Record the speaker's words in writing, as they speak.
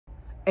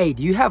Hey,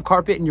 do you have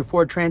carpet in your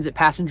Ford Transit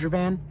passenger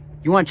van?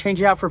 You want to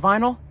change it out for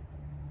vinyl?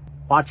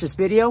 Watch this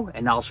video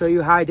and I'll show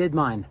you how I did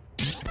mine.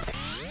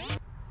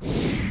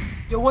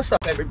 Yo, what's up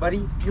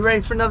everybody? You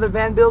ready for another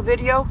van build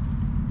video?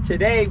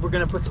 Today we're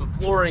gonna put some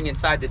flooring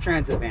inside the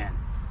Transit van.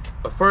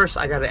 But first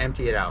I gotta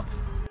empty it out.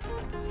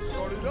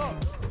 Start it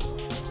up.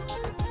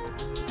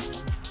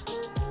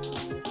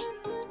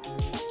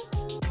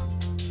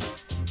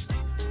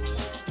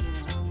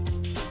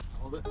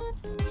 Hold it.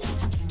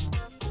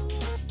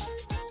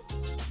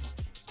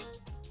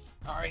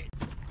 Alright,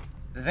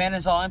 the van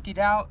is all emptied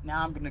out.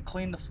 Now I'm gonna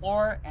clean the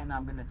floor and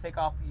I'm gonna take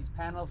off these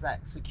panels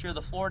that secure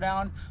the floor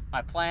down.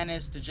 My plan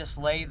is to just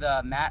lay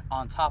the mat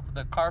on top of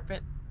the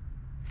carpet,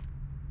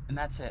 and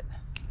that's it.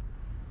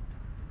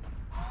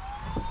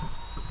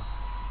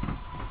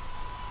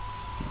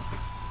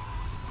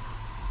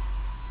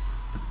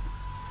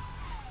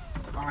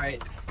 All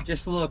right,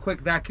 just a little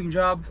quick vacuum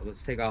job.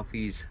 Let's take off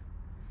these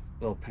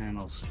little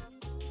panels.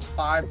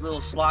 5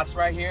 little slots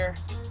right here.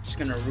 Just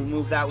gonna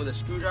remove that with a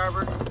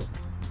screwdriver.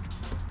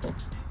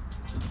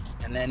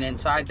 And then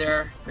inside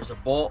there's a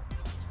bolt.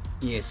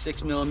 You need a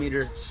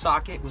 6mm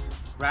socket with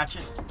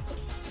ratchet.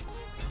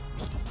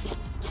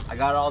 I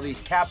got all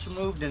these caps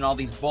removed and all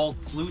these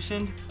bolts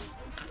loosened.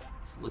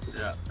 Let's lift it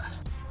up,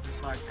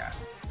 just like that.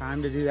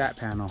 Time to do that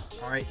panel.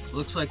 All right,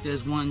 looks like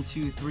there's 1,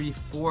 2, 3,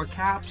 4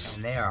 caps,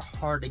 and they are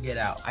hard to get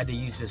out. I had to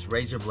use this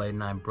razor blade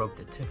and I broke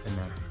the tip in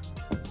there.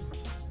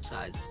 What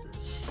size is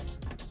this?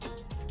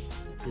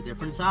 It's a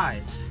different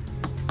size.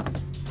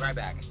 Right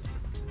back.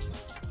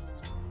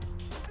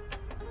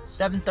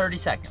 7:30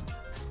 seconds.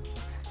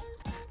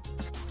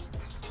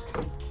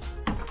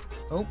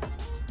 Oh.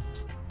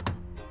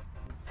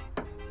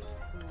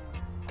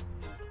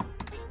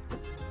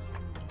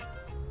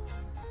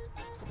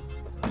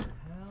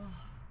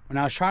 When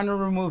I was trying to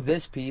remove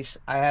this piece,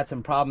 I had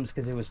some problems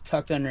because it was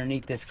tucked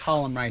underneath this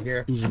column right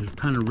here. You just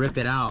kind of rip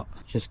it out.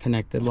 Just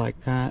connected like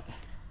that.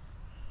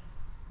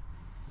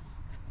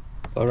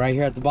 But right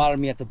here at the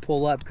bottom, you have to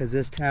pull up because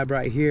this tab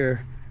right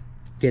here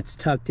gets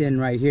tucked in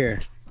right here.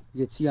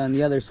 You can see on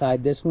the other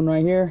side, this one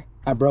right here,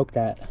 I broke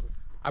that.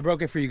 I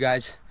broke it for you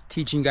guys,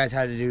 teaching you guys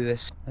how to do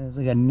this. There's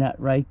like a nut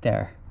right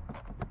there.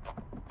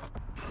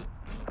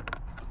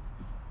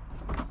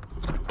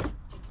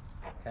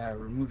 Gotta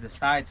remove the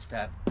side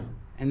step.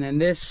 And then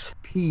this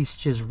piece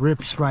just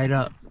rips right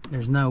up.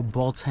 There's no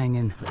bolts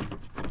hanging.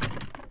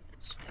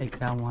 Let's take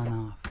that one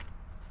off.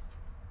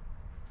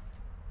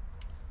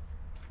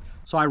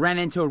 So I ran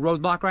into a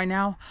roadblock right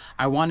now.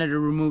 I wanted to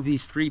remove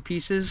these 3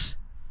 pieces.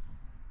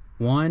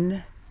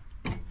 1,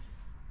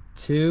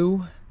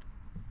 2,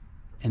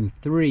 and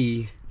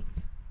 3.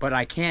 But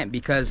I can't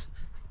because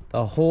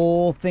the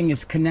whole thing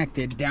is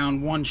connected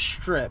down one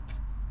strip.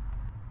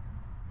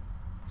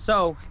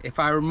 So if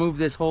I remove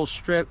this whole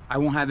strip, I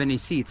won't have any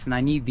seats, and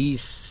I need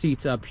these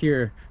seats up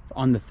here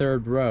on the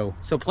 3rd row.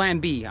 So plan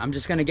B, I'm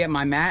just gonna get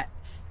my mat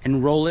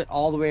and roll it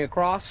all the way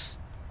across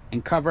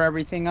and cover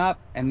everything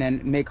up, and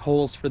then make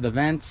holes for the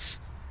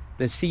vents,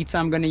 the seats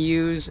I'm gonna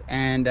use,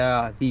 and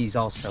these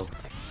also.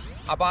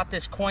 I bought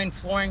this coin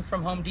flooring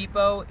from Home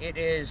Depot. It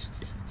is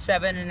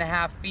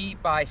 7.5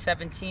 feet by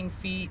 17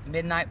 feet,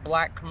 midnight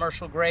black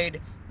commercial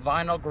grade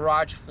vinyl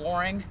garage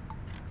flooring.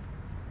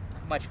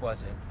 How much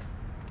was it?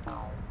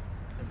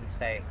 Doesn't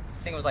say. I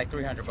think it was like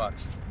 300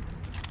 bucks.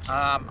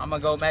 I'm gonna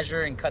go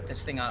measure and cut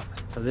this thing up.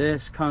 So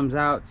this comes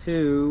out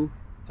to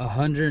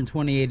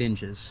 128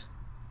 inches.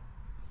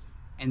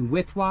 And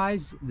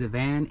width-wise, the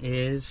van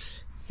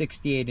is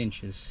 68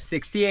 inches.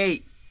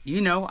 68,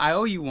 you know, I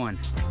owe you one.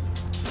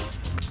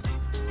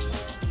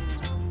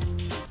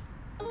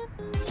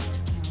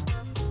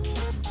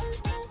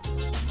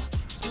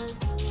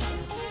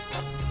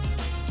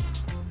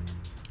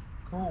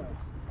 Cool.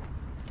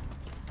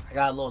 I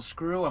got a little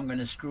screw. I'm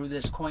gonna screw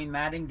this coin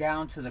matting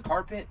down to the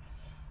carpet.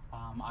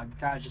 I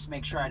gotta just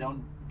make sure I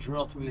don't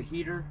drill through the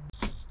heater.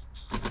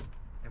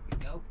 There we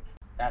go.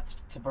 That's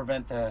to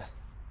prevent the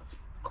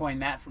coin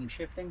mat from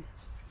shifting.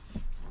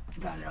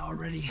 Got it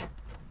already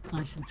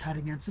nice and tight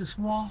against this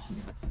wall.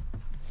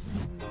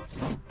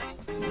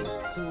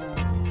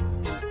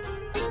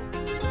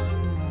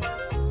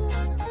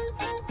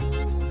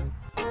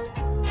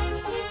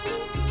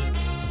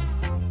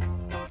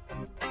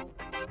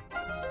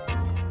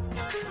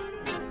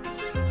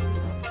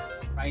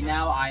 Right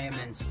now I am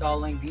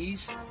installing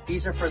these.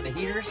 These are for the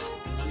heaters.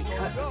 Let me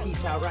cut a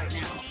piece out right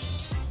now.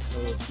 A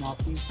little small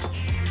piece.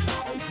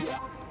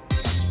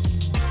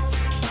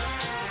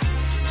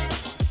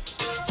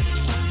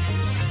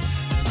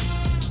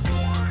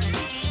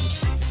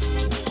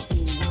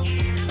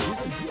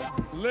 This is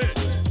lit.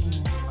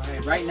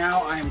 Alright, right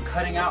now I am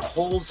cutting out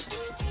holes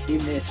in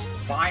this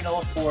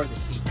vinyl for the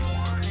seat.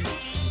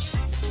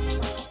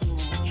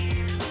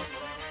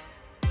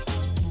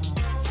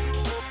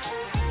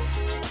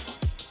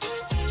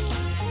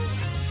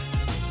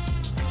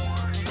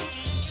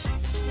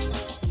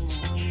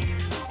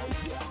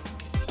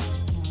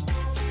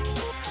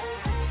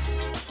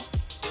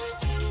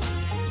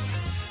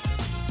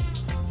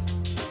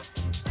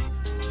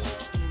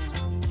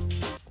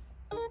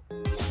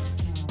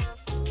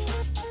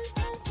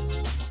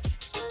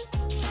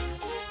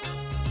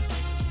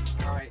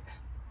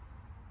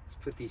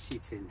 put these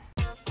seats in.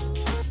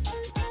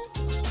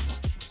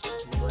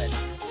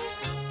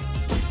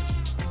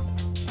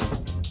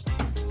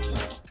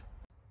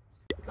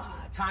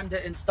 Time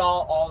to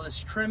install all this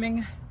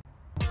trimming.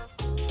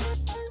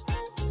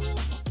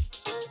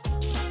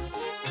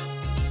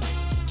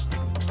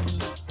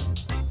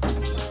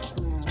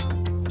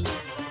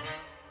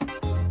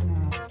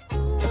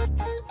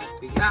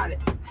 We got it.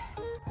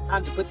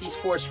 Time to put these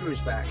 4 screws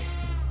back.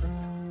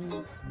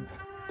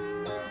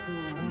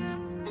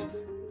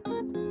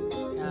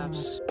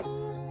 Caps.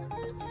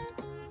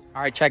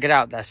 All right, check it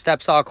out. That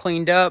step's all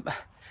cleaned up.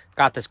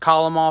 Got this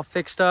column all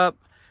fixed up.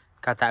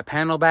 Got that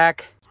panel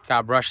back.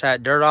 Gotta brush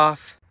that dirt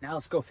off. Now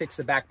let's go fix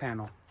the back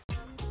panel.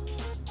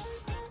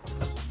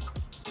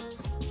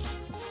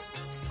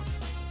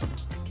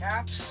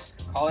 Caps,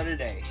 call it a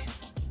day.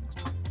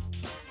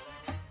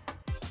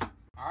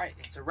 All right,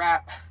 it's a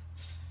wrap.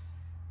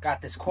 Got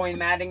this coin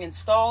matting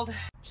installed.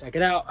 Check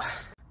it out.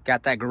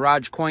 Got that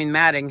garage coin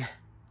matting.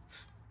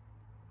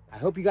 I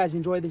hope you guys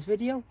enjoyed this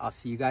video. I'll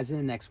see you guys in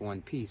the next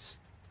one. Peace.